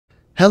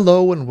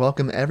Hello and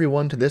welcome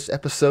everyone to this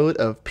episode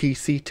of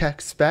PC Tech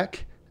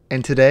Spec,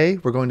 and today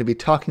we're going to be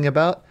talking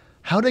about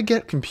how to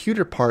get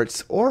computer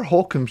parts or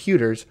whole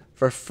computers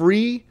for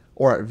free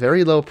or at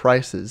very low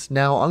prices.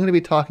 Now I'm going to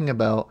be talking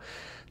about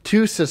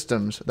two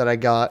systems that I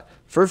got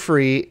for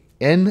free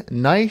in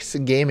nice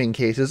gaming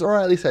cases, or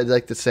at least I'd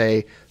like to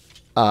say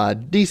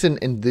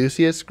decent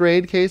enthusiast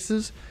grade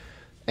cases,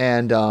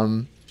 and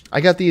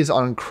I got these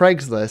on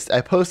Craigslist.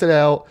 I posted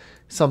out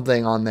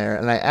something on there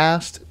and I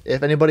asked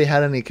if anybody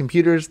had any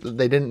computers that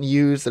they didn't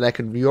use that I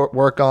could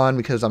work on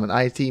because I'm an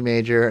IT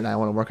major and I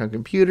want to work on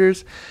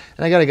computers.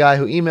 And I got a guy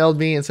who emailed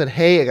me and said,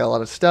 hey, I got a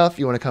lot of stuff,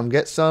 you want to come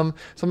get some?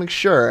 So I'm like,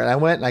 sure. And I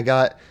went and I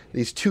got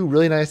these two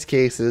really nice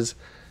cases,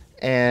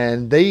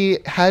 and they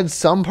had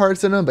some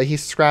parts in them, but he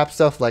scrapped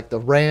stuff like the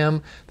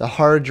RAM, the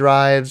hard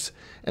drives,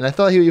 and I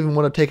thought he even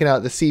would have taken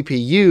out the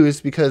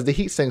CPUs because the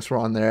heat sinks were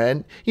on there.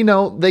 And, you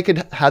know, they could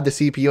have the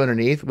CPU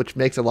underneath, which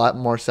makes a lot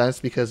more sense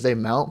because they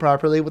mount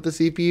properly with the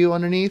CPU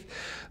underneath.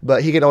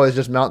 But he could always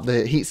just mount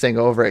the heat sink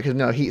over it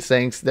because, heat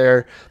sinks,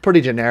 they're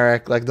pretty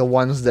generic. Like the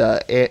ones,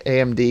 the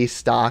AMD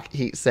stock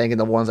heat sink, and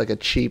the ones like a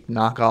cheap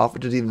knockoff,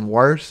 which is even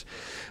worse.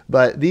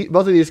 But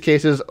both of these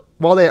cases,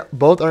 while they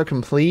both are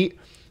complete,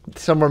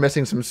 some were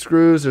missing some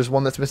screws. There's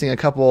one that's missing a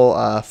couple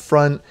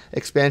front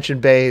expansion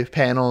bay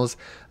panels.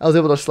 I was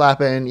able to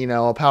slap in,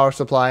 a power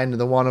supply into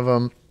the one of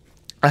them.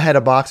 I had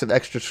a box of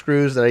extra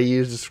screws that I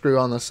used to screw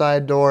on the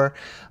side door.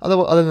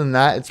 Other than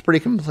that, it's pretty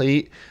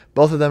complete.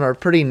 Both of them are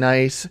pretty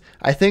nice.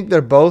 I think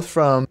they're both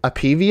from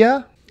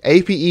Apevia.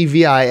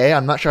 Apevia,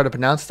 I'm not sure how to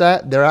pronounce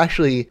that. They're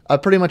actually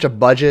pretty much a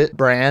budget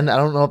brand. I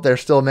don't know if they're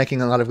still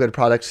making a lot of good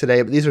products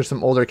today, but these are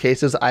some older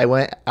cases. I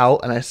went out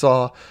and I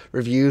saw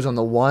reviews on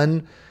the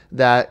one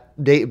that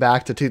date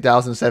back to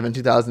 2007,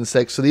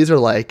 2006. So these are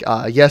like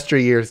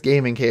yesteryear's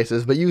gaming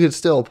cases, but you could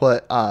still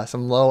put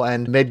some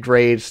low-end,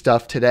 mid-grade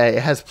stuff today.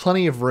 It has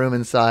plenty of room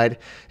inside.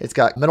 It's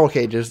got metal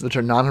cages, which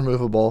are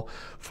non-removable,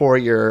 for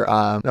your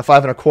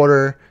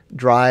 5.25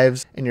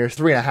 drives and your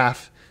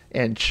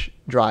 3.5-inch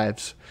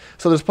drives.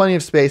 So there's plenty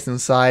of space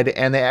inside,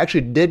 and they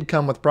actually did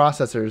come with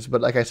processors,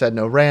 but like I said,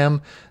 no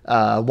RAM.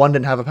 One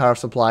didn't have a power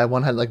supply.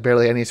 One had like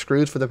barely any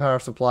screws for the power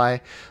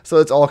supply. So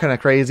it's all kind of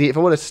crazy. If I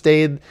would have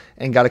stayed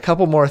and got a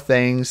couple more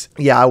things,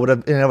 I would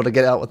have been able to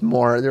get out with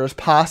more. There was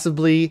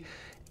possibly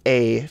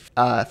a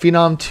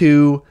Phenom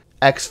 2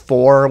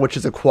 X4, which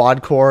is a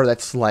quad core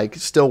that's like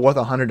still worth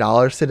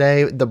 $100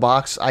 today. The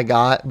box I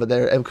got, but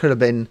it could have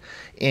been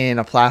in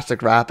a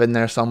plastic wrap in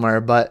there somewhere.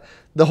 But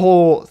the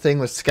whole thing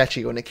was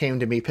sketchy when it came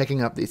to me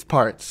picking up these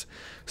parts.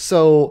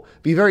 So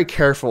be very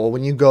careful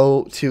when you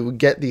go to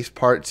get these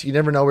parts. You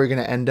never know where you're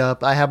going to end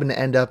up. I happen to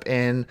end up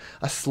in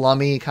a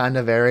slummy kind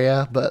of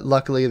area, but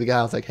luckily the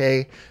guy was like,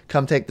 hey,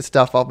 come take the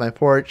stuff off my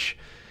porch.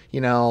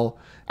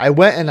 I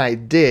went and I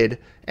did.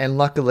 And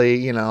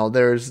luckily,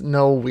 there's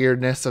no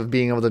weirdness of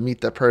being able to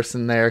meet the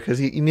person there because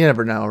you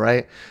never know,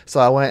 right? So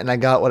I went and I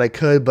got what I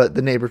could, but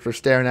the neighbors were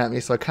staring at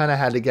me, so I kind of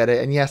had to get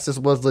it. And yes, this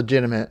was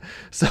legitimate.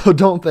 So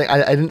don't think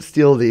I didn't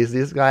steal these.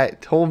 This guy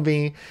told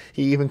me,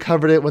 he even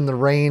covered it when the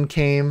rain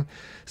came.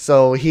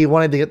 So he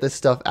wanted to get this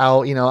stuff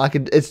out.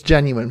 It's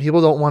genuine.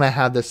 People don't want to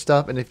have this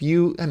stuff, and if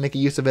you make a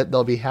use of it,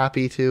 they'll be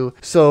happy to.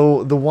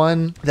 So the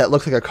one that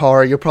looks like a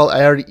car, I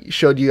already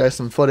showed you guys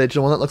some footage.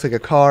 The one that looks like a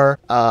car,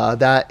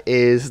 that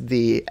is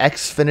the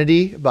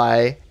Xfinity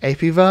by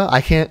Apeva. I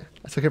can't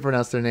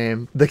pronounce their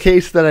name. The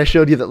case that I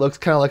showed you that looks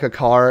kind of like a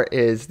car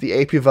is the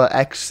Apeva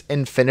X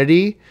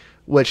Infinity,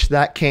 which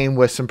that came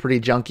with some pretty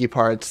junky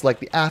parts like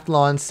the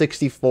Athlon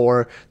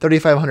 64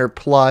 3500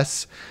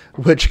 Plus,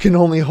 which can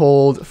only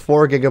hold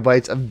 4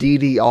 gigabytes of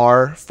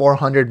DDR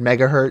 400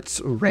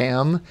 megahertz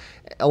RAM.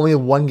 Only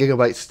 1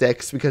 gigabyte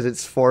sticks because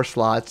it's 4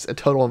 slots, a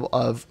total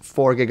of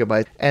 4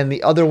 gigabytes. And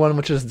the other one,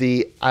 which is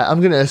I'm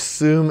going to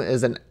assume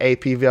is an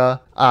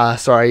Apevia.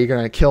 Sorry, you're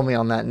going to kill me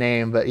on that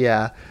name, but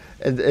yeah.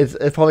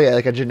 It's probably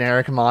like a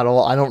generic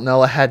model. I don't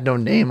know. It had no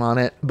name on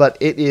it, but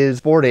it is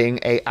sporting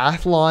a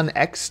Athlon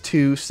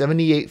X2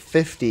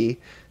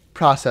 7850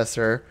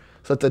 processor.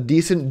 So it's a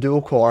decent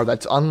dual core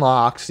that's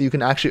unlocked, so you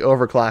can actually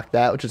overclock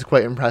that, which is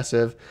quite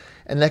impressive.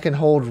 And that can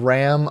hold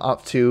RAM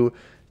up to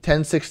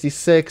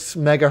 1066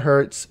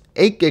 megahertz,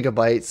 8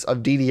 gigabytes of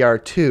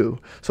DDR2.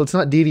 So it's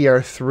not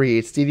DDR3,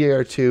 it's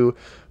DDR2.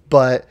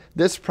 But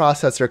this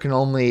processor can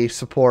only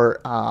support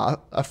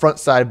a front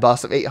side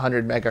bus of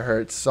 800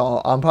 megahertz.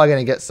 So I'm probably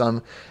going to get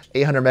some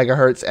 800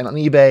 megahertz. And on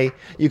eBay,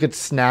 you could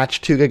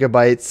snatch 2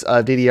 gigabytes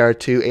of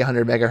DDR2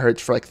 800 megahertz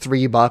for like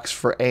 $3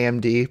 for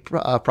AMD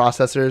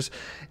processors.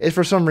 If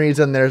for some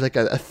reason there's like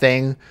a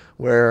thing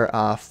where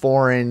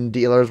foreign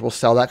dealers will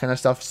sell that kind of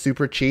stuff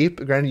super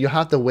cheap. Granted, you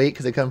have to wait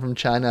because they come from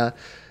China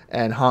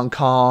and Hong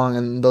Kong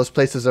and those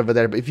places over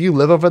there. But if you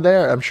live over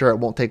there, I'm sure it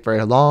won't take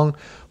very long.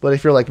 But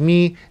if you're like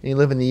me and you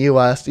live in the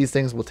US, these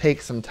things will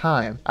take some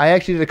time. I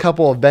actually did a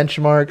couple of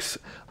benchmarks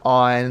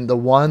on the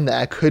one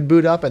that I could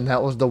boot up, and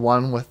that was the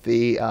one with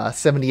the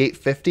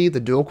 7850,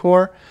 the dual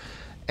core.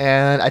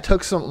 And I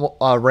took some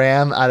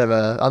RAM out of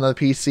another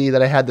PC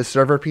that I had, the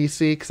server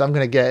PC, because I'm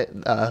going to get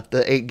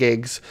the 8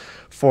 gigs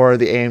for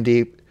the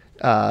AMD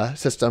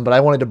system, but I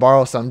wanted to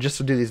borrow some just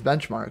to do these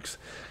benchmarks.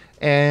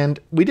 And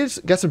we did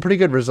get some pretty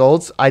good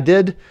results. I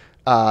did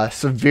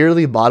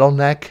severely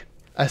bottleneck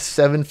a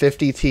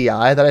 750 Ti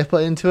that I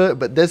put into it,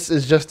 but this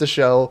is just to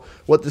show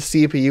what the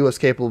CPU is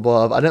capable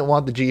of. I didn't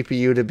want the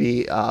GPU to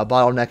be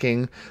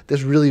bottlenecking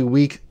this really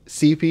weak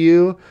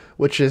CPU,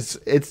 which is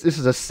this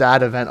is a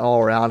sad event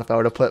all around if I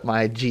were to put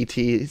my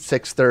GT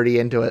 630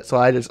 into it. So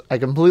I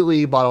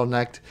completely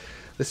bottlenecked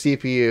the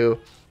CPU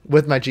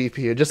with my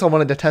GPU. Just I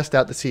wanted to test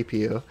out the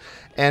CPU.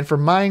 And for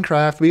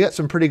Minecraft, we got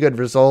some pretty good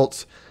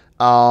results.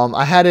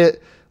 I had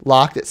it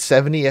locked at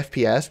 70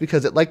 FPS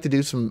because it liked to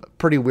do some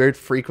pretty weird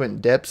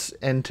frequent dips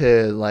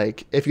into,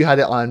 like, if you had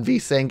it on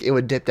VSync, it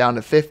would dip down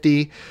to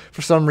 50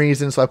 for some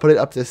reason. So I put it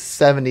up to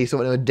 70, so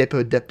when it would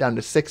dip down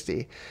to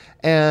 60.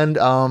 And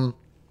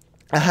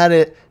I had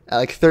it at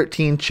like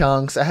 13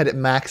 chunks. I had it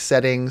max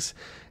settings.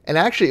 And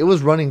actually, it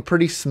was running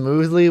pretty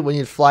smoothly when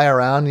you'd fly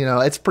around. You know,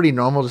 it's pretty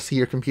normal to see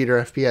your computer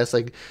FPS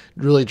like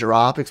really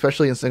drop,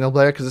 especially in single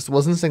player, because this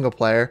wasn't single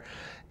player.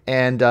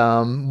 And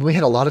we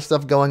had a lot of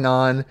stuff going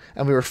on,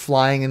 and we were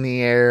flying in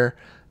the air.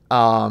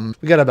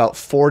 We got about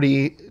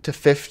 40 to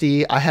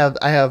 50. I have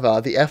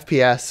the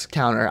FPS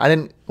counter.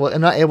 I'm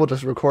not able to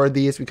record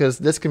these because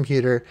this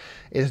computer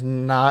is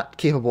not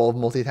capable of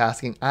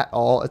multitasking at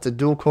all. It's a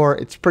dual core.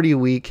 It's pretty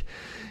weak.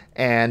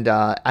 And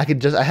I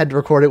had to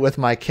record it with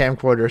my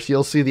camcorder. So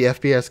you'll see the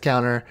FPS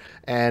counter,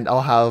 and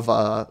I'll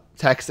have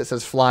text that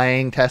says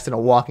flying test and a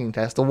walking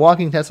test. The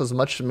walking test was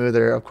much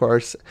smoother, of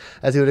course,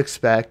 as you would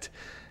expect.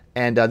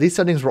 And these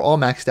settings were all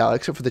maxed out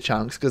except for the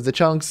chunks, because the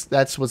chunks,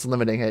 that's what's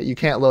limiting it. You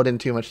can't load in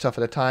too much stuff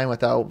at a time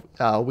without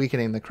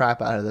weakening the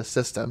crap out of the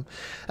system.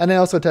 And I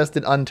also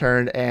tested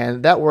unturned,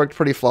 and that worked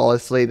pretty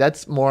flawlessly.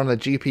 That's more on the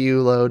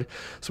GPU load.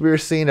 So we were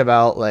seeing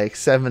about like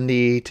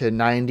 70 to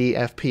 90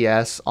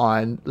 FPS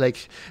on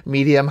like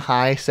medium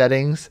high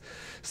settings.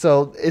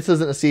 So this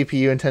isn't a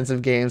CPU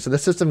intensive game, so the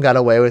system got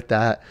away with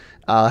that.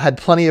 Had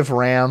plenty of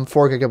RAM,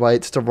 4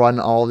 gigabytes to run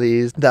all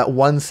these. That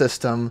one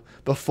system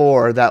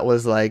before, that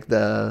was like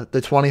the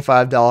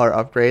 $25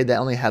 upgrade, that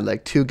only had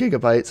like 2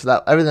 gigabytes. So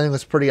that everything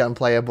was pretty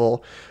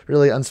unplayable,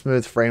 really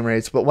unsmooth frame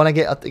rates. But when I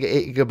get up to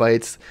 8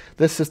 gigabytes,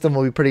 this system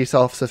will be pretty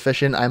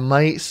self-sufficient. I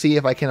might see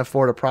if I can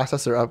afford a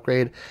processor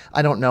upgrade.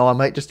 I don't know. I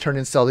might just turn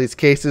and sell these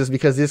cases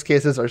because these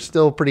cases are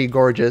still pretty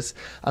gorgeous.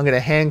 I'm going to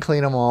hand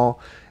clean them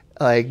all,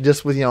 like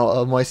just with, you know,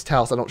 a moist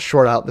towel so I don't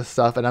short out this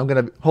stuff, and I'm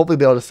going to hopefully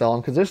be able to sell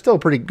them because they're still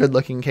pretty good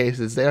looking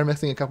cases. They are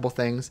missing a couple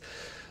things,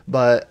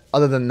 but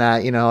other than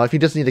that, you know, if you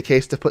just need a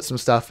case to put some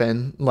stuff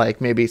in,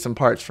 like maybe some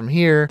parts from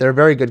here, they're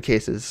very good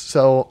cases.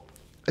 So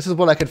this is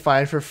what I could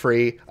find for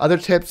free. Other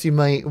tips: you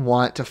might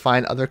want to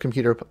find other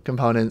computer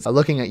components.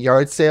 Looking at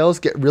yard sales,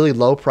 get really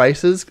low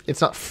prices.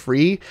 It's not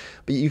free,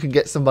 but you can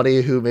get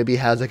somebody who maybe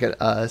has like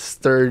a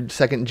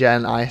second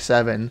gen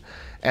i7,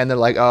 and they're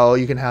like, oh,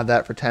 you can have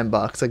that for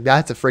 $10. Like,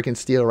 that's a freaking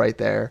steal right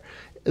there.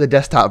 The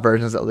desktop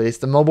versions, at least.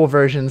 The mobile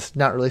versions,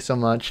 not really so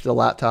much. The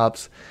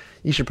laptops,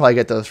 you should probably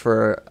get those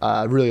for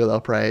a really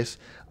low price.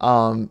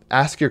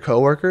 Ask your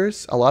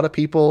coworkers. A lot of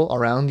people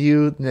around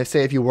you, they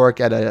say if you work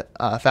at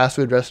a fast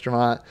food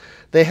restaurant,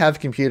 they have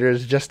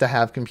computers just to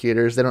have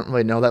computers. They don't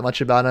really know that much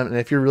about them. And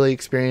if you're really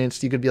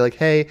experienced, you could be like,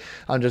 hey,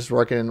 I'm just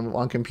working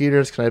on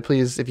computers. Can I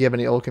please, if you have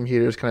any old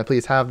computers, can I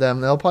please have them?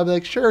 And they'll probably be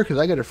like, sure, because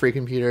I got a free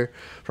computer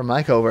from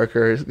my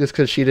coworker just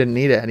because she didn't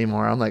need it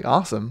anymore. I'm like,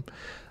 awesome.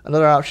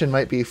 Another option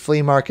might be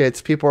flea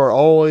markets. People are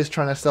always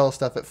trying to sell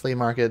stuff at flea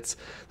markets.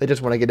 They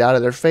just want to get out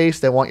of their face.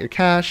 They want your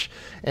cash.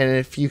 And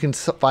if you can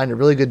find a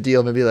really good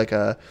deal, maybe like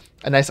a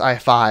nice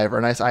i5 or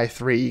a nice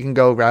i3, you can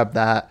go grab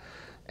that.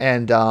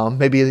 And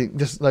maybe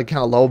just like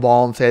kind of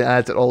lowball and say,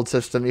 it's an old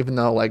system, even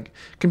though like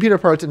computer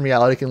parts in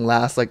reality can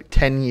last like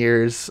 10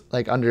 years,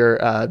 like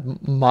under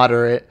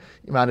moderate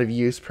amount of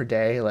use per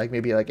day, like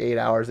maybe like 8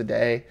 hours a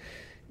day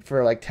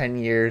for like 10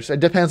 years. It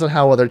depends on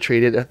how well they're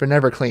treated. If they're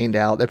never cleaned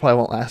out, they probably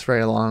won't last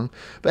very long.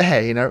 But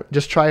hey, you know,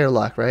 just try your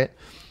luck, right?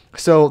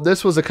 So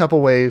this was a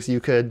couple ways you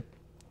could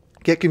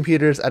get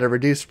computers at a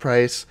reduced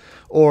price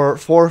or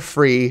for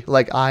free,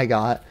 like I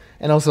got,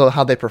 and also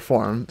how they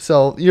perform.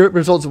 So your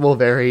results will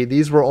vary.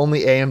 These were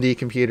only AMD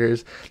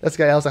computers. This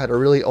guy also had a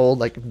really old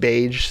like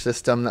beige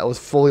system that was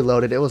fully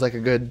loaded. It was like a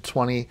good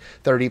 20,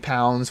 30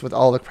 pounds with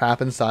all the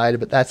crap inside,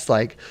 but that's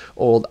like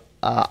old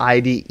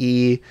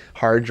IDE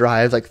hard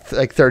drives, like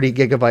 30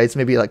 gigabytes,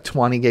 maybe like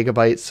 20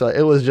 gigabytes. So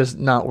it was just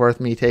not worth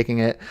me taking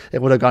it.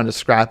 It would have gone to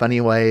scrap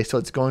anyway. So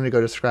it's going to go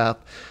to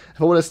scrap.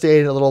 If I would have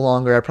stayed a little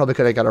longer, I probably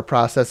could have got a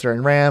processor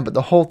and RAM, but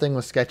the whole thing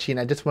was sketchy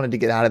and I just wanted to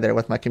get out of there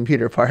with my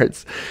computer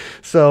parts.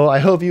 So I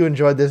hope you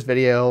enjoyed this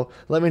video.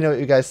 Let me know what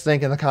you guys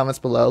think in the comments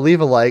below. Leave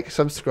a like,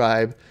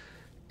 subscribe,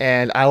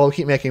 and I will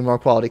keep making more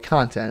quality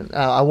content.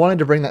 I wanted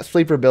to bring that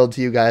sleeper build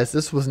to you guys.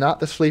 This was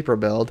not the sleeper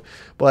build,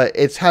 but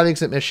it's having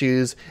some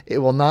issues. It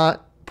will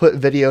not put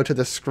video to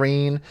the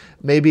screen.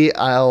 Maybe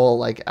I'll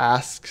like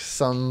ask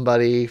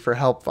somebody for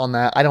help on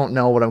that. I don't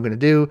know what I'm going to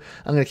do.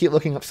 I'm going to keep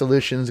looking up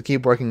solutions and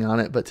keep working on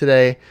it. But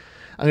today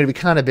I'm going to be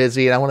kind of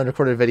busy and I want to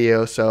record a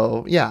video.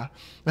 So yeah,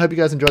 I hope you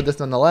guys enjoyed this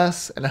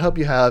nonetheless, and I hope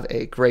you have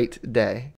a great day.